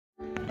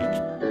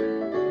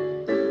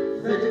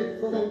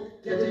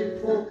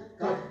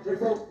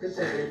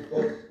city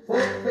folk.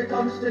 Folk for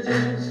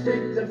Constitution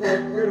Street and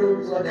folk for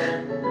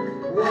Jerusalem.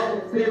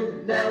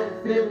 Wallfield,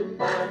 Nellfield,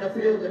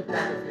 Bannerfield and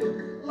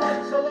Canterfield.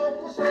 Lots of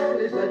local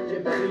stories that you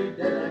may read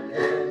in a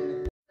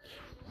can.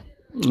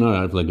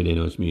 Alright, good day,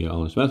 it's me,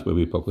 Alan Smith, where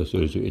we publish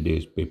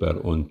today's paper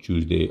on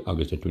Tuesday,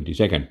 August the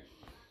 22nd.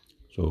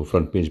 So,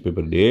 front page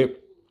paper today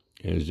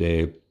is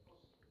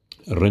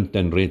rent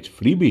and rates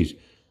freebies,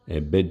 a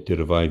bid to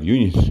revive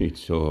Union Street.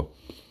 So,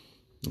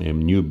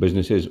 new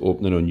businesses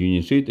opening on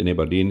Union Street in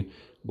Aberdeen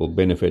will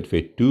benefit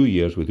for 2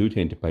 years without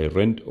having to pay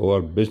rent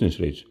or business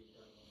rates.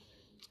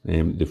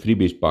 The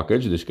freebies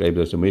package, described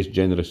as the most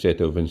generous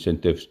set of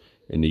incentives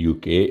in the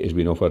UK, has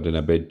been offered in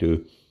a bid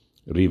to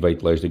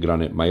revitalise the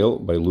Granite Mile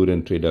by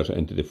luring traders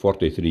into the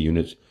 43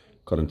 units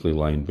currently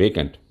lying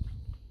vacant.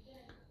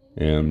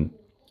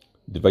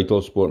 The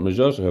vital support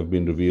measures have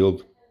been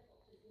revealed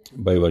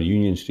by our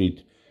Union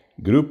Street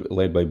group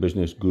led by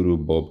business guru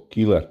Bob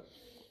Keeler.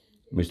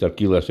 Mr.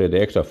 Keeler said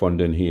the extra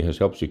funding he has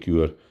helped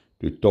secure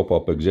to top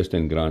up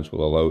existing grants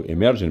will allow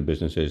emerging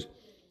businesses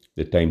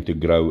the time to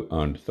grow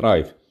and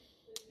thrive.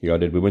 He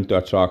added, "We want to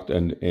attract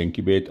and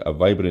incubate a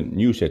vibrant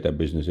new set of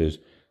businesses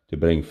to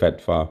bring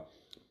fit-fa,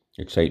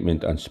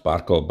 excitement and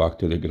sparkle back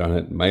to the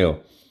Granite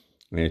Mile.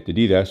 To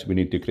do this, we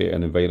need to create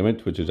an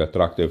environment which is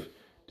attractive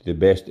to the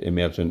best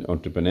emerging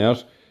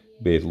entrepreneurs,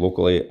 both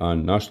locally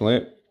and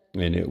nationally,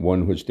 and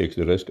one which takes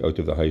the risk out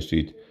of the high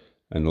street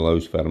and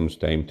allows firms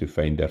time to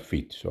find their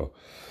feet." So,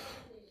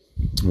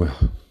 well,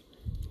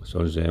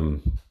 sounds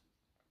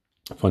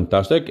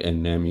fantastic,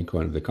 and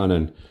they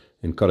can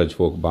encourage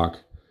folk back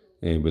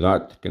with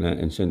that kind of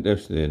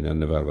incentives. They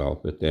never will,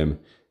 but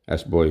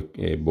this boy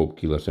Bob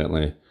Keeler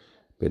certainly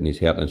putting his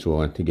heart and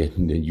soul into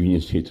getting the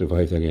Union Street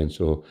revived again.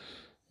 So,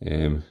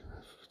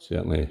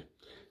 certainly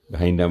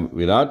behind him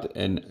with that,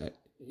 and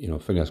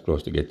fingers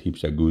crossed to get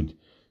heaps of good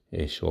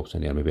shops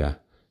in there. Maybe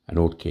an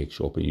old cake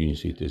shop in Union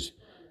Street is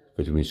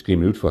what we've been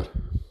screaming out for.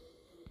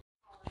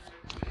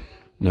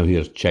 Now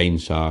here's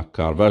Chainsaw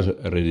Carvers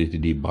ready to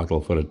do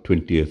battle for a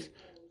 20th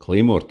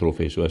Claymore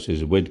trophy. So this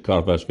is wood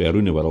carvers from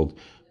around the world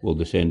will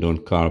descend on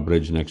Car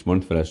Bridge next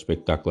month for a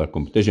spectacular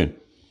competition.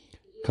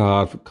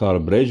 Car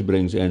Bridge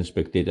brings in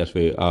spectators for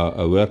an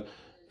hour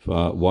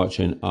for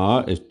watching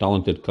as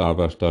talented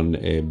carvers turn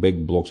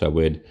big blocks of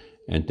wood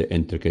into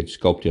intricate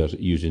sculptures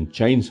using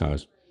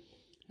chainsaws.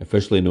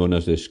 Officially known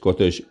as the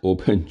Scottish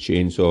Open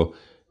Chainsaw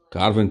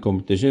Carving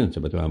Competition, it's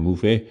a bit of a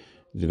move, the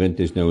event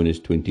is now in its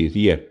 20th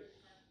year.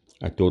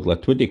 A total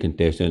of 20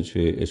 contestants for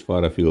as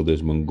far afield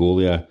as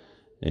Mongolia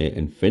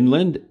and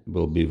Finland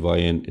will be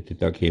vying to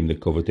take home the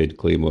coveted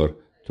Claymore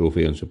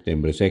trophy on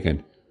September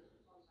 2nd.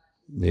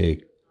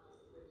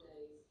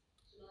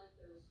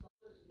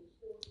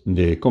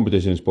 The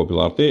competition's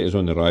popularity is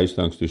on the rise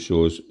thanks to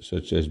shows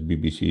such as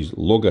BBC's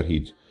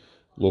Loggerheads.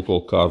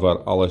 Local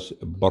carver Alice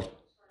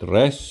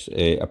Burtress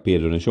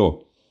appeared on the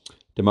show.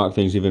 To make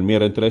things even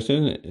more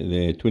interesting,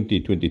 the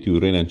 2022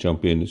 reigning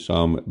champion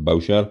Sam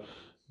Boucher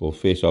will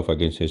face off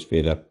against his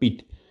father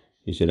Pete.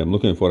 He said, "I'm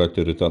looking forward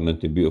to returning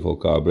to beautiful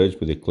Car Bridge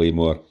with the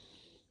Claymore,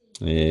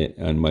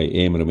 and my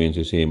aim remains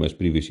the same as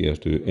previous years,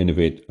 to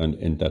innovate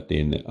and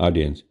entertain the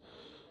audience."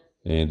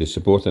 The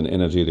support and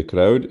energy of the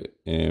crowd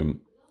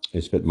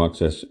is what makes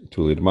this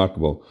truly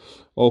remarkable.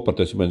 All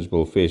participants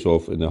will face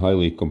off in the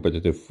highly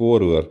competitive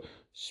 4-hour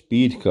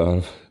speed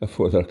carve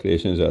before their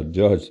creations are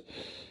judged.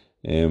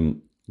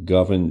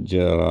 Gavin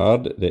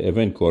Gerard, the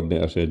event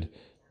coordinator, said,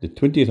 "The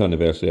 20th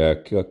anniversary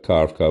of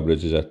Car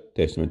Bridge is a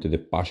testament to the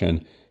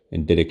passion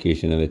and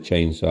dedication of the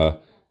chainsaw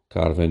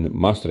carving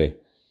mastery."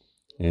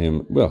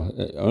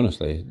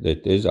 Honestly,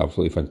 it is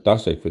absolutely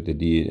fantastic for the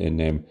day,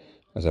 and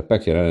as a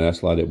picture of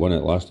this lad that won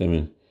it last time,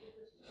 and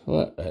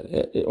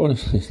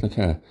honestly, it's like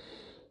a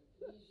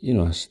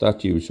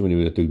statue with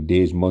somebody that took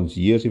days, months,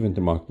 years even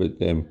to make, but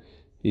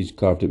he's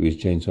carved it with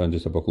his chainsaw in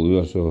just a buckle of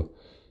hours. So,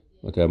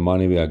 like a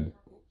man with a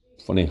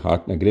funny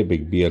hat and a great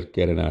big beard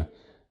carrying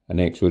an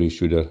axe over his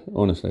shoulder.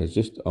 Honestly, it's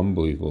just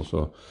unbelievable.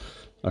 So,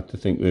 I have to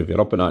think if you're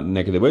up in that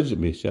neck of the woods,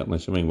 it'd be certainly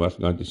something worth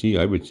going to see,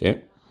 I would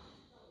say.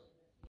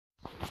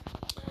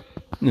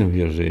 Now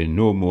here's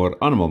no more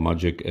animal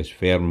magic as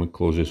firm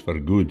closes for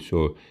good.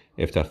 So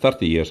after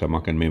 30 years of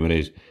making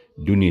memories,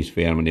 Dooney's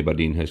Farm in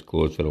Aberdeen has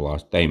closed for the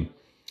last time.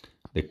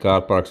 The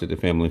car parks at the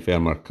family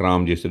farm are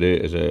crammed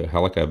yesterday as a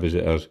halakha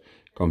visitors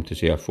come to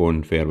say a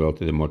fond farewell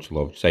to the much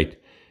loved site.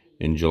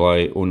 In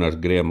July, owners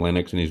Graham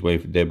Lennox and his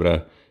wife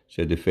Deborah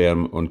said the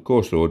firm on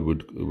Coast Road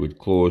would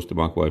close to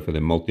make way for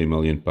the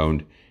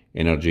multi-million-pound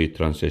Energy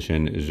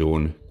Transition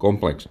Zone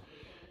complex.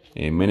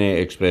 Many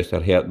expressed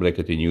their heartbreak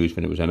at the news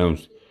when it was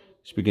announced.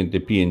 Speaking to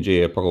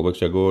P&J a couple of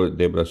weeks ago,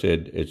 Deborah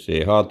said, "It's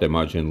hard to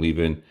imagine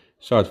leaving.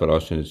 Sad for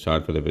us and it's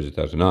sad for the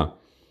visitors and that."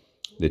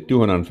 The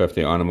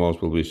 250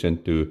 animals will be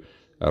sent to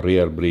a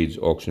rare breeds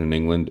auction in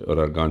England or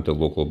are gone to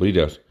local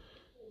breeders.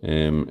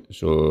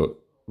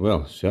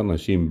 Certainly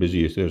seemed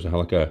busy. There's a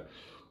halakha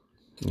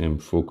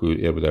folk out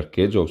there with their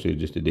kids, obviously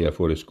just the day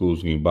before the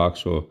school's going back,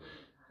 so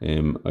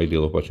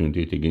ideal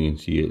opportunity to go and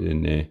see it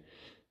and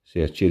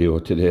say a cheerio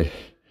to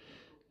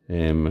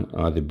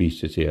the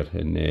beasts that's here,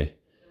 and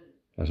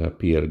there's a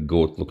poor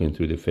goat looking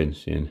through the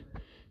fence saying,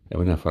 I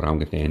wonder where I'm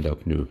going to end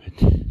up now.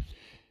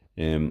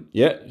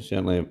 Yeah,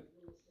 certainly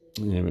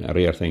a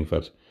rare thing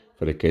for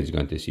the kids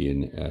going to see,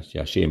 and it's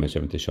a shame it's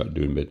having to shut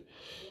down, but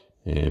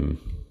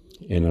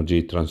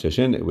energy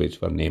transition, it waits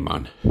for no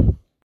man.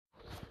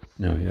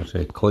 Now here's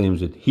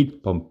claims that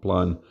heat pump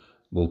plan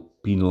will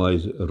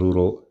penalise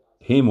rural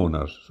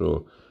homeowners.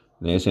 So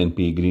the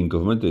SNP Green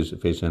government is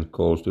facing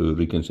calls to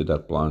reconsider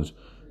plans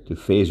to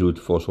phase out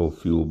fossil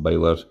fuel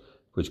boilers,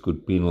 which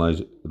could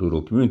penalise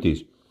rural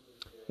communities.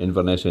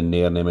 Inverness and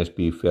Nairn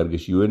MSP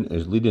Fergus Ewan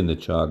is leading the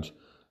charge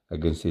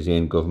against his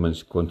own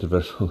government's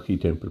controversial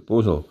heating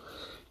proposal.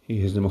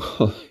 He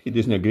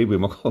doesn't agree with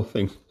muckle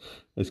things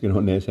that's going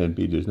on in the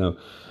SNP just now.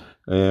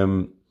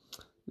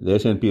 The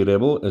SNP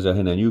Rebel is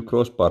in a new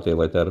cross-party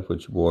letter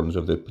which warns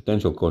of the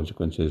potential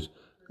consequences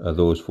of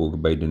those folk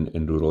abiding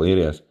in rural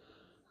areas.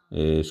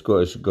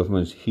 Scottish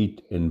Government's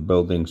heat and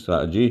building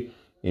strategy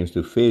aims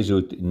to phase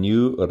out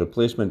new or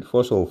replacement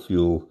fossil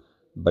fuel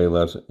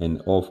boilers in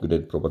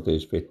off-grid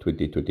properties for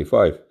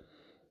 2025.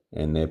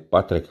 And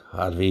Patrick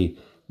Harvey,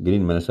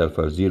 Green Minister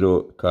for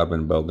Zero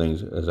Carbon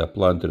Buildings, has a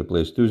plan to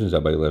replace thousands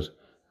of boilers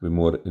with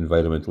more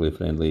environmentally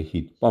friendly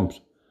heat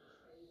pumps.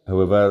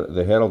 However,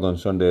 the Herald on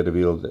Sunday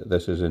revealed that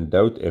this is in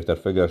doubt after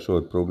figures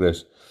showed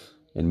progress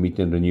in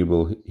meeting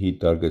renewable heat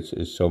targets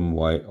is some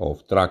way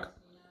off track.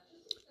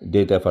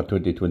 Data for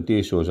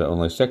 2020 shows that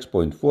only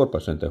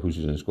 6.4% of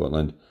houses in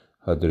Scotland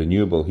had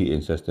renewable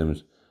heating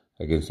systems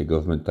against the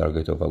government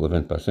target of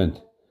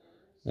 11%.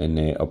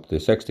 And up to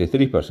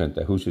 63%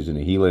 of houses in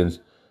the Highlands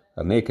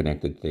are not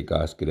connected to the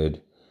gas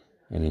grid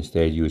and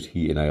instead use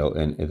heating oil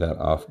and other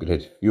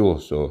off-grid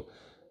fuels. So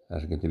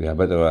there's going to be a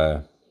bit of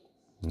a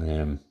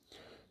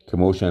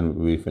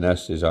commotion with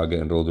finesse is all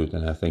getting rolled out,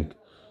 and I think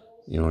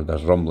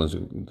there's rumblings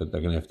that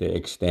they're going to have to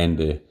extend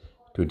the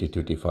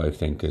 2025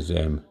 thing, because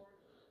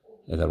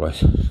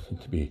otherwise it's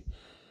going to be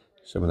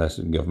some of this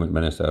government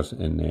ministers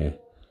and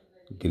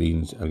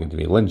Greens are going to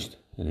be lynched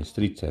in the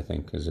streets, I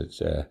think, because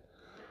it's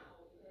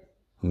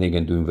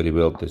not doing very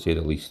well, to say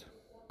the least.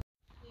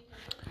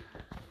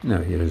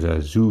 Now here is a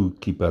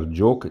zookeeper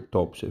joke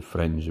tops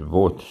Fringe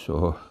vote.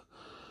 So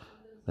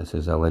this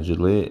is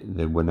allegedly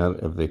the winner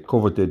of the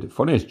coveted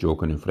funniest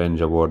joke on the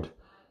Fringe Award.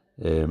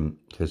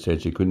 Has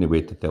said she couldn't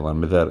wait to tell her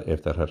mother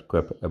after her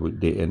quip about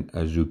dating a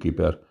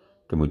zookeeper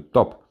came out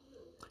top.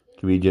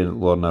 Comedian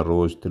Lorna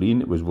Rose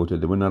Treen was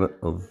voted the winner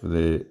of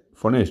the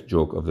funniest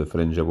joke of the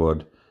Fringe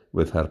Award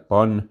with her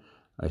pun,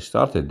 I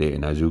started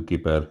dating a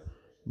zookeeper,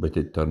 but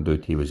it turned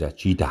out he was a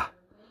cheetah,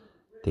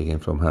 taken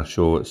from her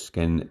show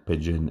Skin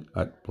Pigeon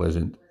at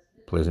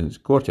Pleasance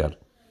Courtyard.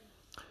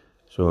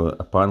 So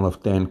a panel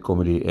of 10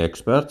 comedy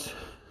experts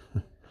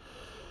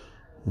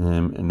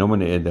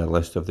nominated a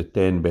list of the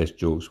 10 best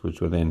jokes, which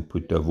were then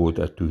put to a vote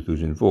at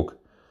 2,000 folk.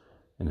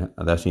 And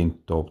this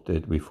topped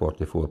it with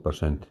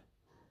 44%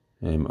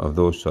 of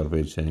those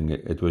surveyed saying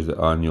it was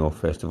the annual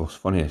festival's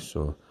funniest.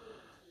 So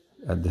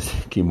I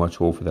didn't keep much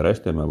hope for the rest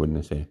of them, I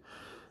wouldn't say.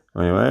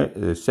 Anyway,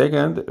 the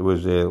second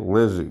was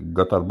Liz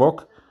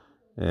Gutterbock,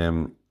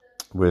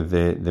 with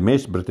the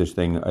most British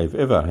thing I've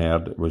ever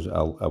heard was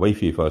a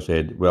wifey who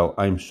said, well,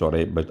 I'm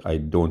sorry, but I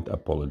don't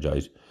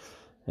apologise.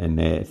 And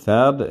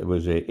third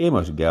was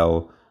Amos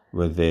Gill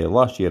with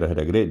last year I had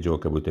a great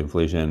joke about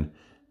inflation,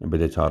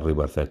 but it's hardly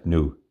worth it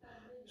now.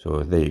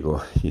 So there you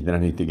go. You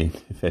don't need to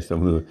get the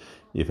festival now.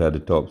 You've had the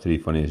top 3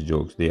 funniest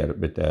jokes there,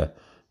 but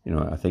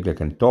I think I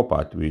can top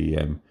it.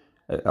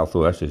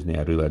 Although this isn't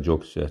a real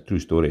joke, it's a true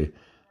story.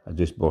 I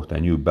just bought a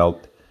new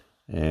belt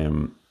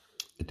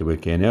at the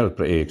weekend. It was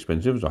pretty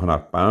expensive. It was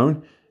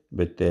 £100,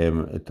 but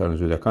it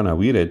turns out I can't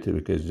wear it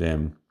because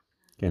it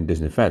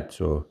doesn't fit.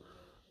 So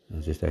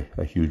it's just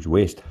a huge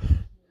waste.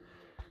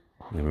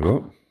 There we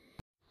go.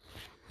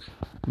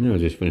 Now I'll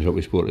just finish up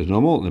with sport as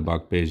normal. On the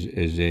back page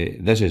is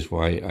this is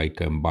why I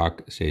come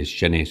back, says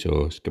Shinnie.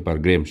 So skipper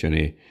Graham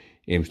Shinnie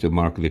aims to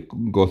mark the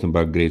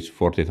Gothenburg Greats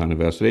 40th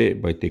anniversary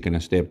by taking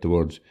a step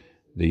towards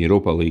the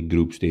Europa League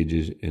group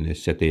stages in the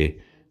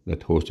city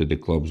that hosted the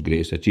club's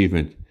greatest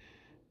achievement.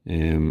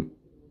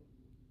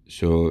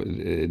 So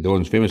the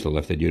Dons famously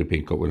lifted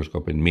European Cup Winners'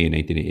 Cup in May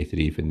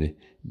 1983 when they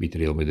beat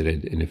Real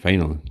Madrid in the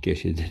final, in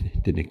case you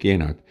didn't ken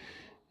that.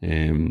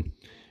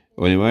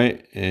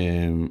 Anyway,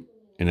 in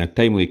a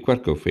timely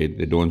quirk of fate,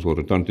 the Dons will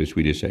return to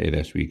Swedish City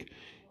this week.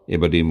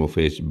 Aberdeen will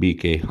face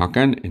BK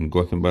Häcken in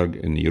Gothenburg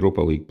in the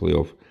Europa League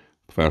playoff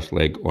first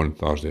leg on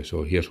Thursday.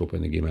 So here's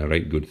hoping they give a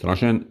right good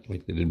thrashing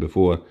like they did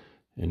before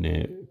and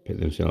put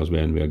themselves with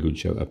a good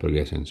shout at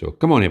progressing. So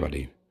come on,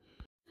 Aberdeen.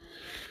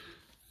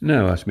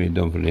 Now that's me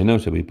done for the now.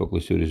 So we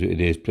publish series of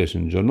today's Press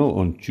and Journal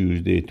on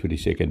Tuesday,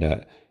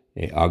 22nd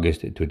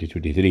August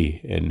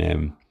 2023.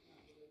 And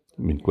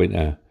been quite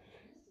a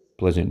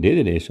pleasant day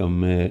today.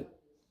 Some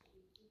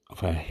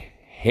of a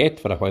heat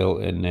for a while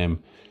and not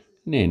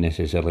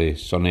necessarily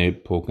sunny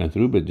poking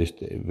through, but just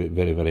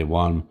very, very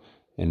warm.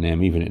 And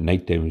even at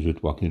night time, I was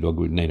out walking the dog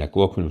about 9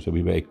 o'clock when it was a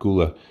wee bit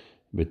cooler.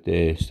 But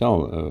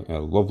still a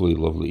lovely,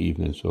 lovely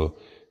evening. So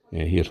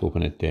here's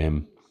hoping it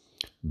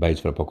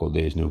bides for a couple of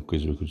days now,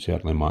 because we could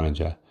certainly manage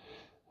a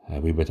a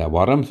wee bit of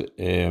warmth.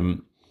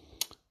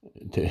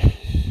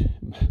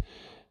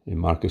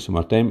 Marcus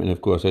summertime, and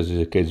of course, as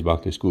the kids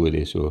back to school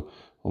today, so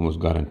almost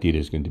guaranteed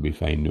it's going to be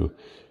fine now.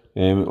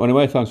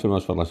 Anyway, thanks very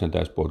much for listening to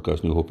this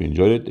podcast. I hope you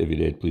enjoyed it. If you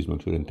did, please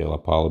make sure and tell a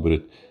pal about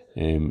it.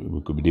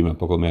 We could be doing a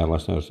couple more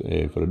listeners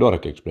for the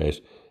Doric Express,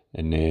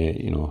 and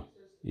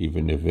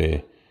even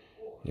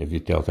if you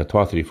tell to 2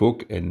 or 3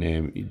 folk,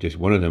 and just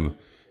one of them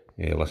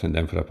listen to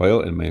them for a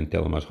while, and then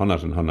tell them there's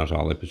hundreds and hundreds of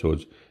all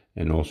episodes,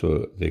 and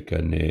also they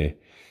can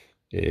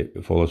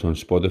follow us on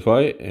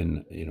Spotify,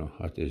 and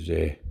that is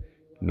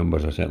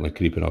numbers are certainly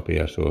creeping up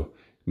here, so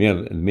more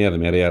the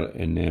merrier,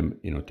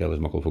 and tell as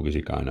muckle folk as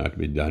you can. That'd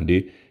be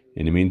dandy.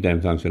 In the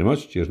meantime, thanks very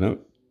much. Cheers now.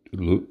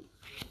 Toodaloo.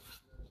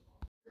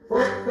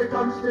 Fuck the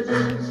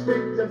Constitution,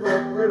 speak the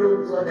fuck the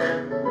rules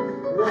again.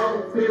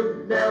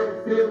 Wallfield,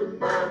 Nellfield,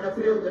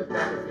 Manorfield and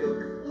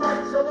Canterfield.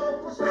 Lots of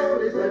local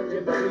stories that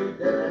you may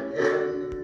never can.